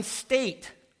abiding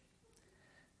state.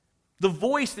 The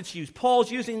voice that's used,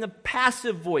 Paul's using the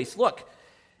passive voice. Look,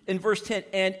 in verse 10,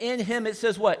 and in him it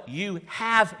says what? You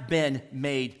have been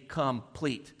made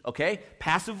complete. Okay?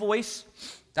 Passive voice,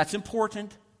 that's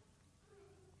important.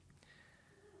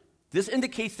 This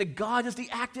indicates that God is the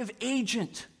active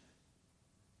agent.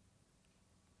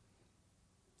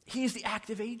 He is the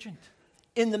active agent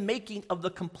in the making of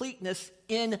the completeness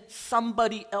in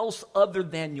somebody else other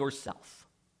than yourself.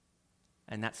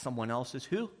 And that someone else is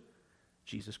who?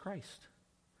 Jesus Christ.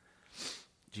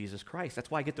 Jesus Christ. That's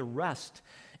why I get to rest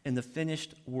in the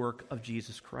finished work of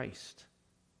Jesus Christ.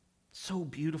 So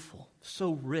beautiful,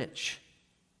 so rich.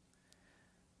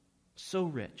 So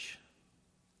rich.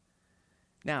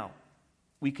 Now,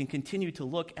 we can continue to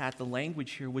look at the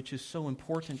language here, which is so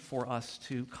important for us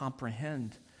to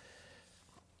comprehend.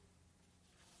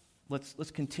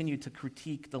 Let's continue to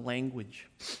critique the language.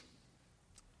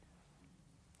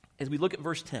 As we look at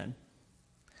verse 10,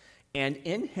 and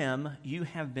in him you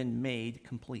have been made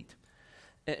complete.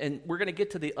 And we're going to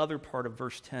get to the other part of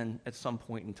verse 10 at some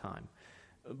point in time.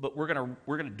 But we're going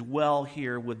to dwell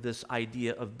here with this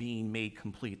idea of being made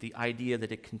complete, the idea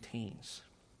that it contains.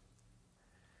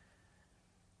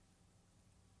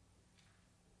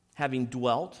 Having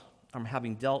dwelt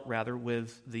having dealt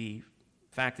with the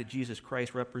fact that Jesus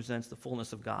Christ represents the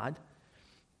fullness of God,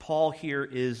 Paul here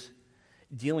is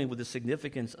dealing with the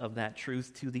significance of that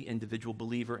truth to the individual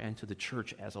believer and to the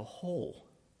church as a whole.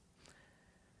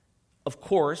 Of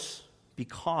course,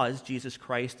 because Jesus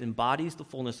Christ embodies the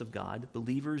fullness of God,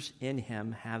 believers in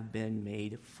him have been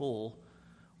made full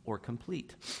or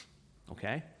complete.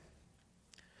 Okay?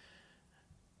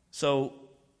 So,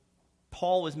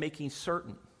 Paul is making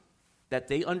certain that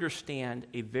they understand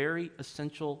a very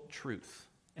essential truth,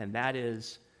 and that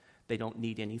is they don't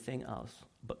need anything else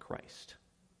but Christ.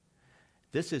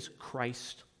 This is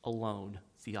Christ alone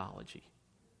theology.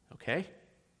 Okay?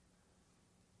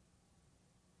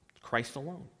 Christ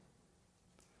alone.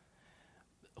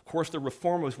 Of course, the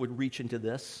reformers would reach into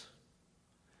this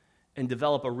and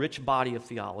develop a rich body of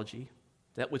theology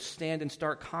that would stand in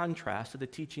stark contrast to the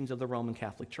teachings of the Roman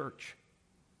Catholic Church.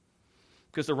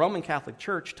 Because the Roman Catholic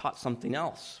Church taught something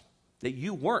else, that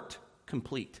you weren't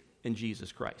complete in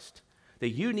Jesus Christ, that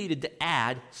you needed to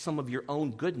add some of your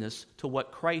own goodness to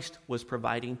what Christ was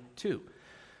providing too,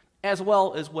 as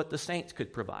well as what the saints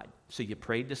could provide. So you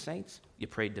prayed to saints, you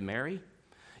prayed to Mary,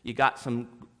 you got some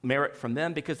merit from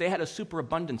them because they had a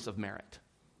superabundance of merit.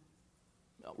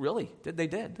 Really, they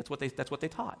did. That's what they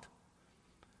taught.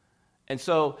 And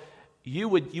so you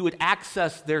would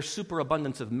access their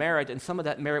superabundance of merit, and some of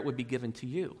that merit would be given to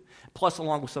you, plus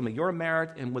along with some of your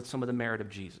merit and with some of the merit of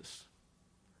Jesus.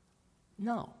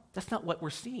 No, that's not what we're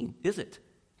seeing, is it?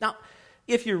 Now,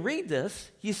 if you read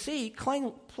this, you see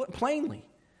plainly,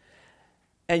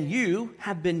 and you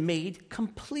have been made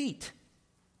complete.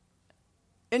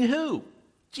 In who?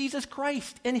 Jesus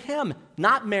Christ, in him,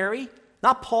 not Mary,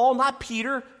 not Paul, not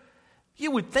Peter.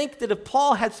 You would think that if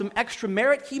Paul had some extra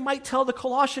merit, he might tell the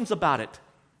Colossians about it.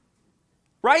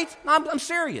 Right? I'm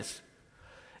serious.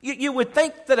 You would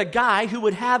think that a guy who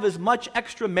would have as much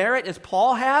extra merit as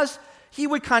Paul has, he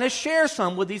would kind of share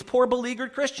some with these poor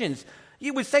beleaguered Christians.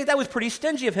 You would say that was pretty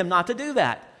stingy of him not to do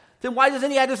that. Then why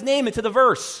doesn't he add his name into the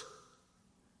verse?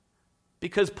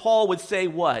 Because Paul would say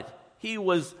what? He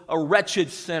was a wretched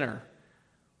sinner,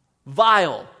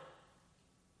 vile.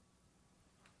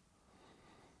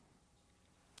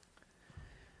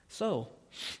 So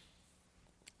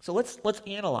let's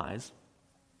analyze,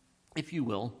 if you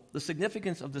will, the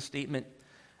significance of the statement,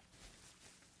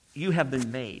 you have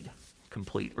been made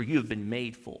complete, or you have been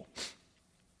made full.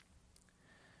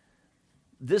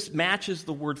 This matches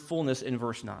the word fullness in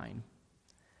verse 9.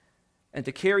 And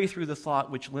to carry through the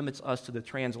thought which limits us to the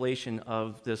translation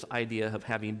of this idea of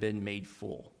having been made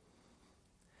full,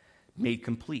 made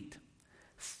complete,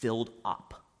 filled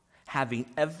up, having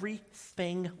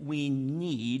everything we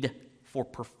need for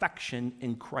perfection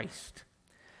in Christ.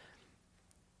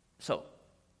 So,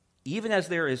 even as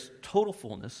there is total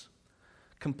fullness,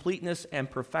 completeness, and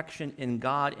perfection in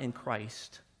God and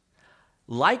Christ,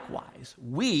 likewise,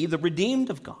 we, the redeemed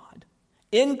of God,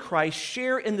 in Christ,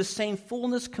 share in the same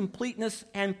fullness, completeness,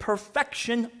 and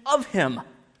perfection of him.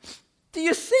 Do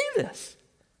you see this?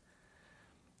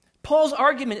 Paul's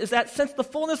argument is that since the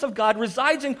fullness of God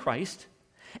resides in Christ,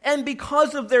 and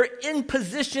because of their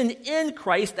imposition in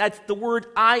Christ, that's the word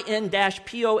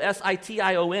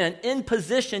in-position,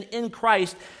 imposition in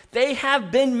Christ, they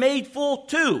have been made full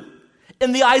too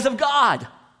in the eyes of God.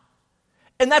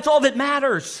 And that's all that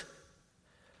matters.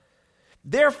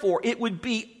 Therefore, it would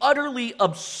be utterly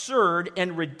absurd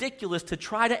and ridiculous to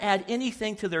try to add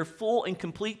anything to their full and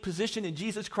complete position in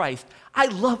Jesus Christ. I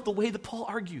love the way that Paul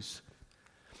argues.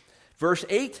 Verse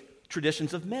 8,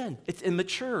 traditions of men. It's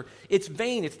immature, it's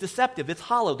vain, it's deceptive, it's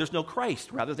hollow. There's no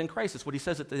Christ rather than Christ. That's what he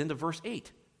says at the end of verse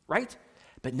 8, right?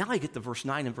 But now I get to verse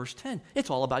 9 and verse 10.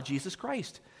 It's all about Jesus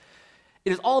Christ.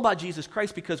 It is all about Jesus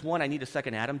Christ because, one, I need a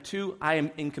second Adam. Two, I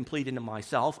am incomplete in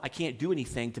myself. I can't do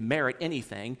anything to merit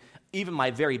anything. Even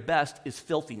my very best is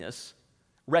filthiness,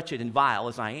 wretched and vile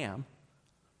as I am.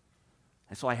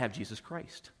 And so I have Jesus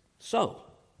Christ. So,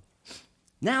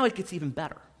 now it gets even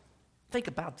better. Think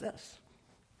about this.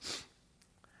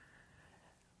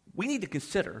 We need to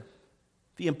consider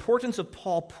the importance of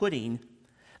Paul putting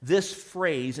this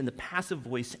phrase in the passive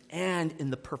voice and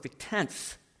in the perfect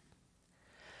tense.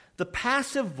 The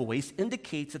passive voice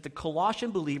indicates that the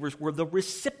Colossian believers were the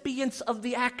recipients of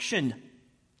the action.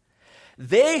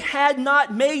 They had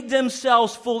not made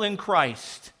themselves full in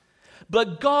Christ,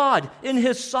 but God, in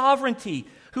his sovereignty,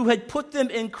 who had put them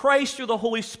in Christ through the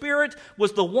Holy Spirit,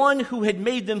 was the one who had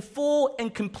made them full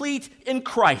and complete in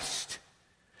Christ.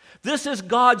 This is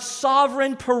God's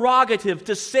sovereign prerogative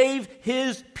to save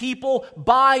his people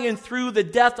by and through the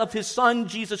death of his Son,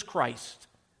 Jesus Christ.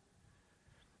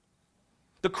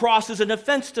 The cross is an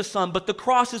offense to some, but the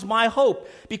cross is my hope,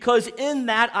 because in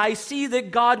that I see that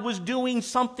God was doing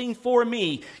something for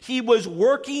me. He was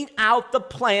working out the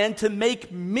plan to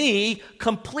make me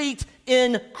complete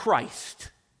in Christ.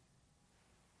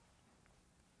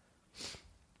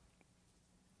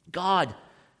 God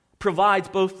provides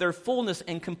both their fullness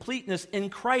and completeness in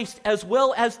Christ, as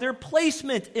well as their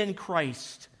placement in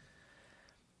Christ.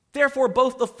 Therefore,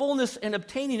 both the fullness and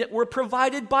obtaining it were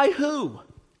provided by who?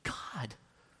 God.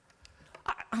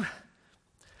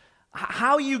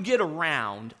 How you get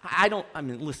around,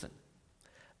 listen.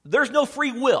 There's no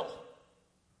free will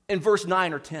in verse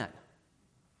 9 or 10.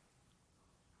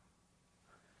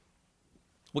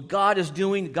 What God is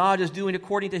doing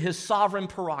according to his sovereign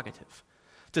prerogative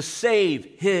to save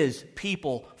his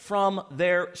people from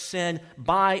their sin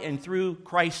by and through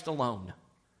Christ alone.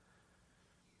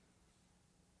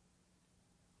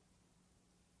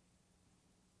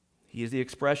 He is the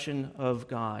expression of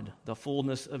God, the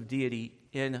fullness of deity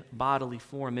in bodily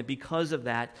form. And because of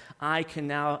that, I can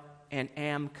now and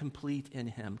am complete in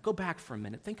him. Go back for a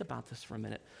minute. Think about this for a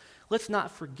minute. Let's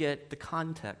not forget the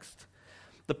context,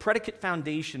 the predicate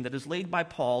foundation that is laid by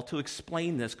Paul to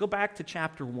explain this. Go back to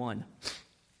chapter 1.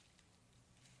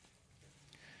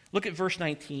 Look at verse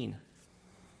 19.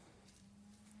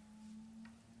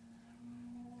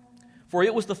 For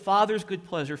it was the Father's good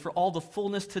pleasure for all the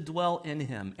fullness to dwell in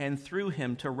him, and through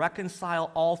him to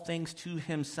reconcile all things to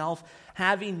himself,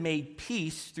 having made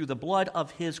peace through the blood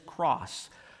of his cross.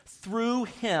 Through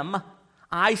him,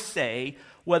 I say,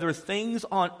 whether things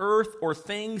on earth or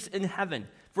things in heaven.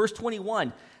 Verse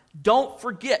 21, don't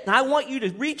forget, and I want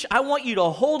you to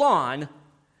hold on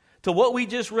to what we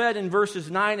just read in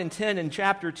verses 9 and 10 in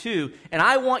chapter 2, and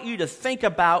I want you to think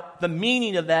about the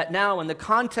meaning of that now in the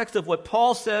context of what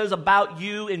Paul says about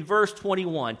you in verse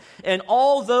 21. And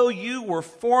although you were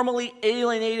formerly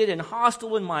alienated and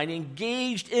hostile in mind,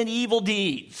 engaged in evil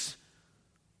deeds,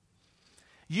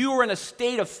 you were in a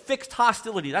state of fixed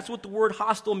hostility. That's what the word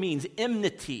hostile means,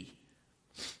 enmity.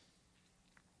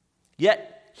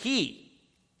 Yet He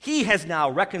has now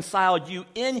reconciled you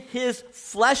in his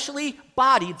fleshly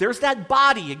body. There's that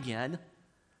body again.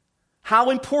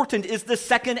 How important is the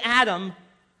second Adam?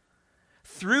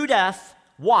 Through death.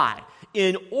 Why?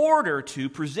 In order to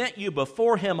present you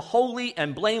before him holy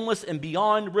and blameless and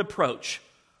beyond reproach.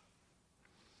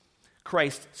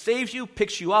 Christ saves you,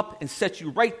 picks you up, and sets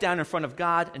you right down in front of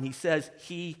God, and he says,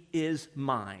 he is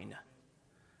mine.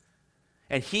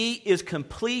 And he is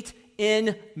complete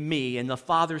in me. And the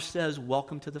Father says,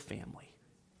 welcome to the family.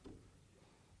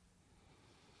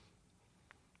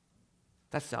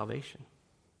 That's salvation.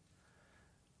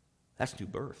 That's new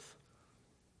birth.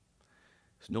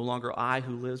 It's no longer I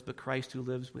who lives, but Christ who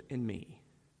lives in me.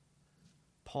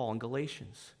 Paul in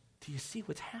Galatians. Do you see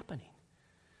what's happening?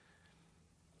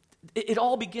 It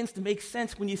all begins to make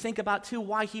sense when you think about, too,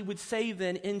 why he would say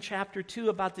then in chapter 2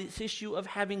 about this issue of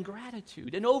having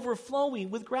gratitude and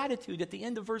overflowing with gratitude at the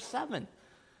end of verse 7.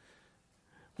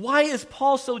 Why is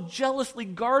Paul so jealously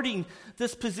guarding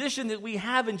this position that we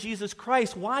have in Jesus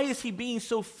Christ? Why is he being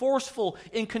so forceful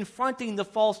in confronting the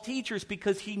false teachers?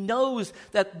 Because he knows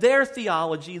that their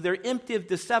theology, their empty,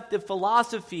 deceptive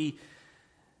philosophy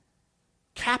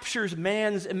captures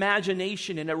man's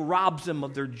imagination and it robs them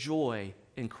of their joy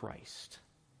in Christ.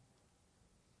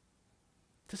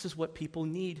 This is what people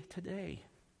need today.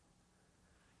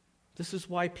 This is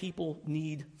why people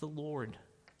need the Lord.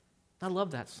 I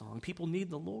love that song. People need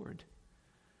the Lord.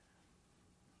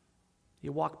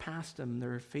 You walk past them,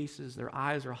 their faces, their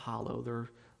eyes are hollow, their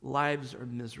lives are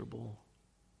miserable.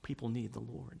 People need the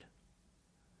Lord.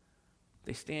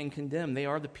 They stand condemned. They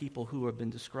are the people who have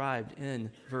been described in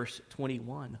verse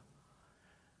 21.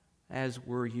 As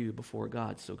were you before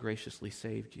God so graciously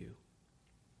saved you.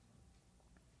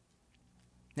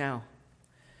 Now,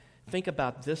 think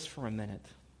about this for a minute.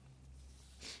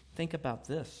 Think about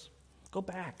this. Go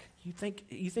back. You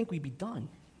think we'd be done.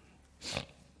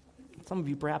 Some of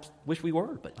you perhaps wish we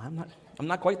were, but I'm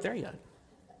not quite there yet.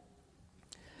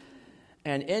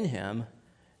 And in him,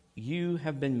 you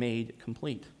have been made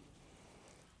complete.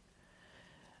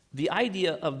 The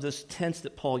idea of this tense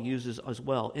that Paul uses as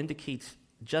well indicates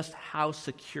just how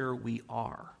secure we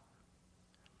are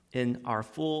in our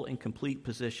full and complete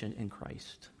position in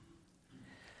Christ.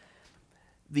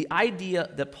 The idea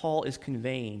that Paul is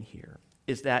conveying here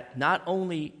is that not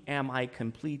only am I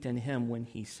complete in him when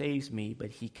he saves me, but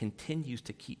he continues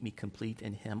to keep me complete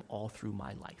in him all through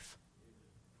my life.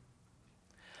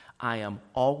 I am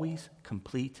always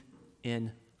complete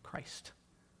in Christ.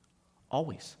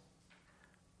 Always.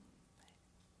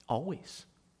 Always.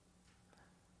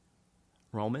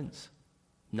 Romans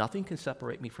Nothing can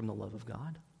separate me from the love of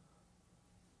God.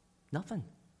 Nothing.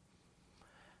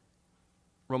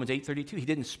 Romans 8:32, he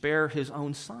didn't spare his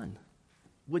own son.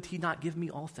 Would he not give me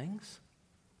all things?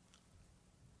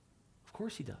 Of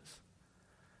course he does.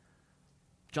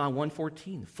 John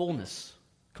 1:14, fullness,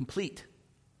 complete.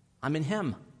 I'm in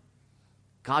him.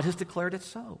 God has declared it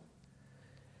so.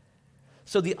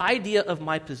 So the idea of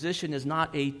my position is not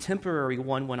a temporary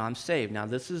one when I'm saved. Now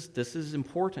this is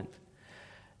important.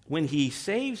 When he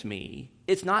saves me,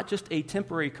 it's not just a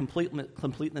temporary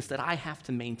completeness that I have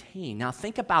to maintain. Now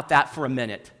think about that for a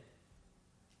minute.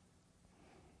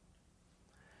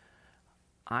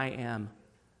 I am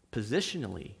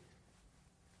positionally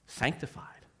sanctified.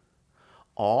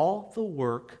 All the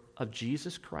work of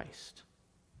Jesus Christ,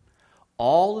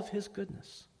 all of his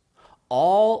goodness,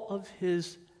 all of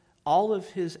his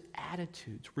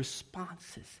attitudes,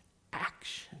 responses,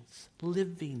 actions,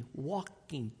 living,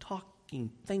 walking,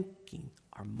 talking, thinking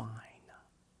are mine.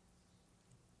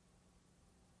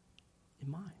 In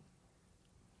mine.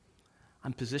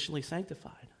 I'm positionally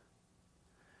sanctified.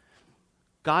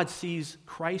 God sees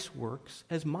Christ's works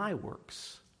as my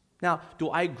works. Now,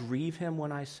 do I grieve him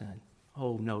when I sin?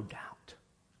 Oh, no doubt.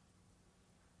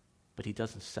 But he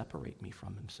doesn't separate me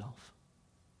from himself.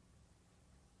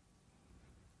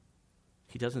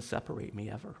 He doesn't separate me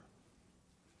ever.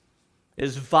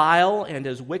 As vile and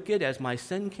as wicked as my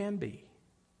sin can be,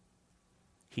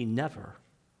 he never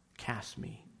casts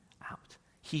me out.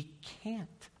 He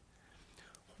can't.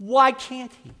 Why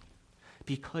can't he?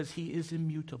 Because he is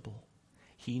immutable.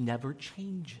 He never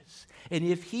changes. And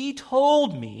if he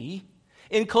told me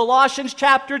in Colossians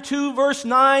chapter 2, verse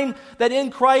 9, that in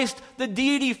Christ the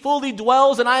deity fully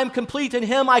dwells and I am complete in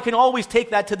him, I can always take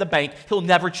that to the bank. He'll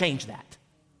never change that.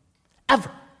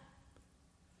 Ever.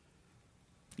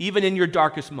 Even in your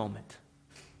darkest moment,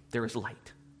 there is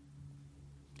light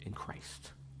in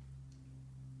Christ.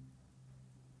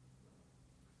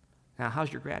 Now,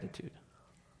 how's your gratitude?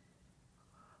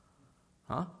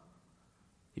 Huh?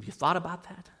 Have you thought about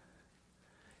that?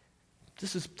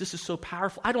 This is so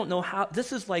powerful. I don't know how.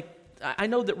 This is like, I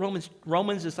know that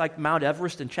Romans is like Mount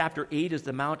Everest, and chapter 8 is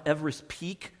the Mount Everest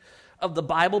peak of the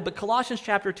Bible, but Colossians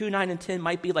chapter 2, 9, and 10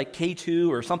 might be like K2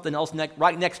 or something else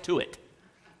right next to it.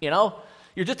 You know?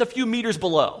 You're just a few meters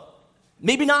below.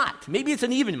 Maybe not. Maybe it's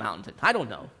an even mountain. I don't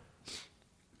know.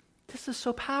 This is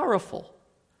so powerful.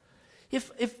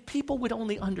 If people would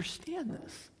only understand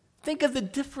this, think of the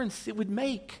difference it would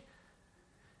make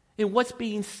in what's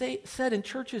being said in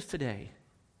churches today.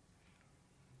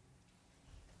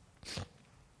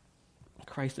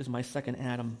 Christ is my second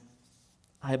Adam.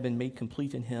 I have been made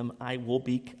complete in him. I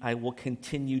will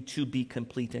continue to be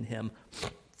complete in him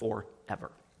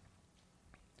forever.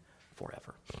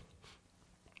 Forever.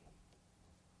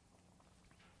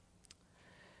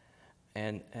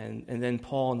 And then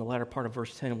Paul in the latter part of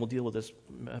verse 10, and we'll deal with this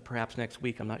perhaps next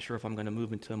week. I'm not sure if I'm going to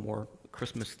move into a more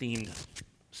Christmas-themed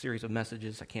series of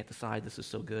messages. I can't decide. This is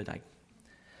so good.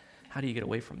 How do you get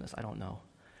away from this? I don't know.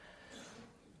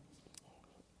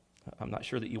 I'm not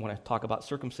sure that you want to talk about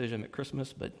circumcision at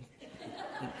Christmas, but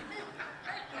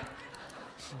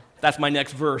that's my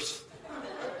next verse.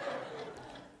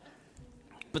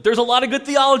 But there's a lot of good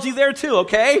theology there too,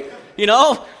 okay? You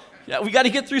know? Yeah, we got to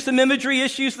get through some imagery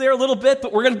issues there a little bit,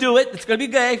 but we're going to do it. It's going to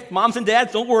be gay. Moms and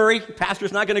dads, don't worry. The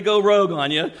pastor's not going to go rogue on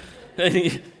you.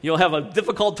 You'll have a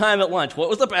difficult time at lunch. What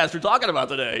was the pastor talking about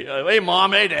today? Hey,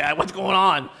 Mom, hey, Dad, what's going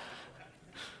on?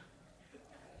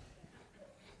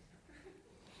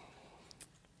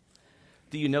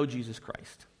 Do you know Jesus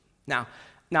Christ? Now,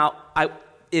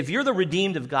 if you're the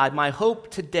redeemed of God, my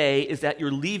hope today is that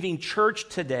you're leaving church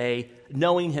today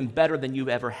knowing him better than you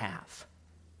ever have.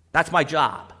 That's my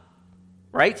job,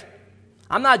 right?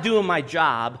 I'm not doing my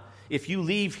job if you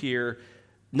leave here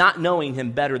not knowing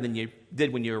him better than you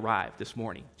did when you arrived this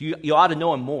morning. You ought to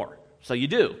know him more. So you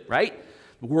do, right?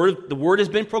 The word has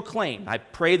been proclaimed. I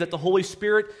pray that the Holy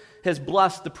Spirit has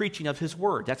blessed the preaching of his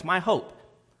word. That's my hope.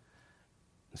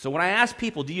 So when I ask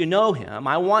people, do you know him?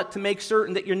 I want to make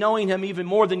certain that you're knowing him even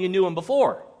more than you knew him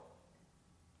before.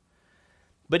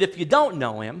 But if you don't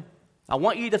know him, I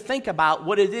want you to think about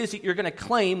what it is that you're going to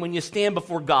claim when you stand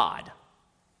before God.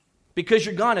 Because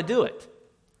you're going to do it.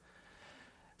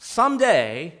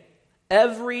 Someday,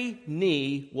 every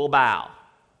knee will bow.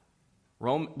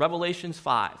 Revelations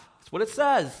 5. That's what it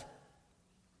says.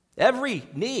 Every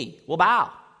knee will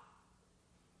bow.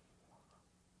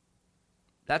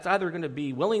 That's either going to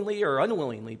be willingly or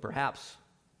unwillingly, perhaps.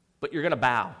 But you're going to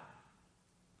bow.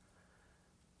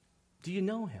 Do you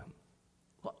know him?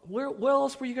 Where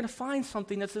else were you going to find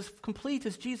something that's as complete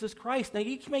as Jesus Christ? Now,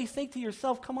 you may think to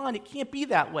yourself, come on, it can't be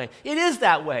that way. It is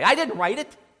that way. I didn't write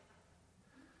it.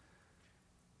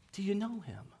 Do you know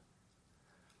him?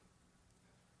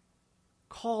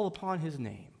 Call upon his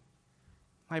name.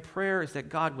 My prayer is that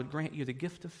God would grant you the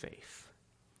gift of faith.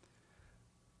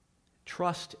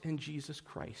 Trust in Jesus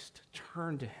Christ.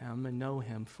 Turn to him and know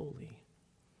him fully.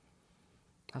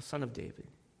 Now, Son of David,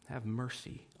 have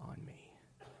mercy on me.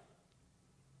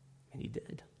 And he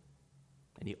did.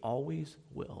 And he always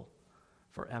will,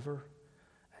 forever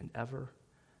and ever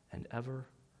and ever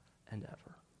and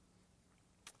ever.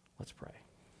 Let's pray.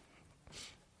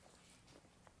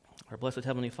 Our blessed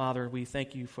Heavenly Father, we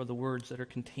thank you for the words that are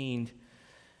contained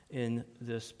in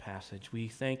this passage. We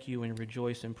thank you and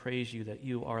rejoice and praise you that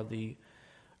you are the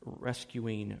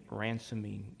rescuing,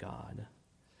 ransoming God,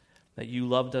 that you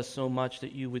loved us so much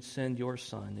that you would send your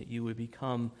Son, that you would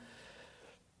become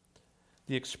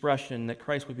the expression, that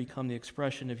Christ would become the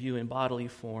expression of you in bodily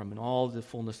form and all the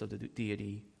fullness of the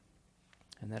deity,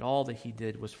 and that all that he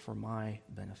did was for my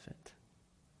benefit.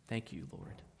 Thank you,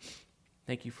 Lord.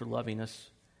 Thank you for loving us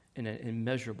in an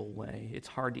immeasurable way. It's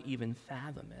hard to even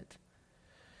fathom it.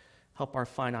 Help our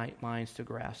finite minds to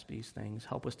grasp these things.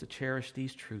 Help us to cherish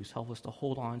these truths. Help us to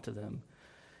hold on to them,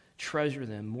 treasure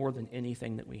them more than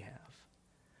anything that we have.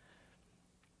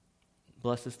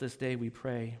 Bless us this day, we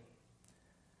pray.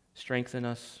 Strengthen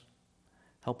us.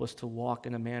 Help us to walk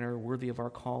in a manner worthy of our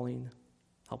calling.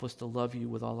 Help us to love you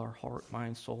with all our heart,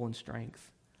 mind, soul, and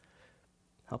strength.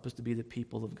 Help us to be the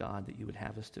people of God that you would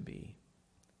have us to be.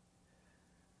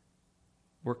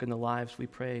 Work in the lives, we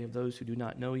pray, of those who do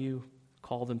not know you.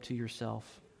 Call them to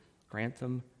yourself. Grant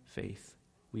them faith,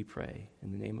 we pray,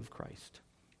 in the name of Christ.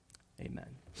 Amen.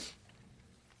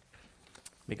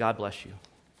 May God bless you.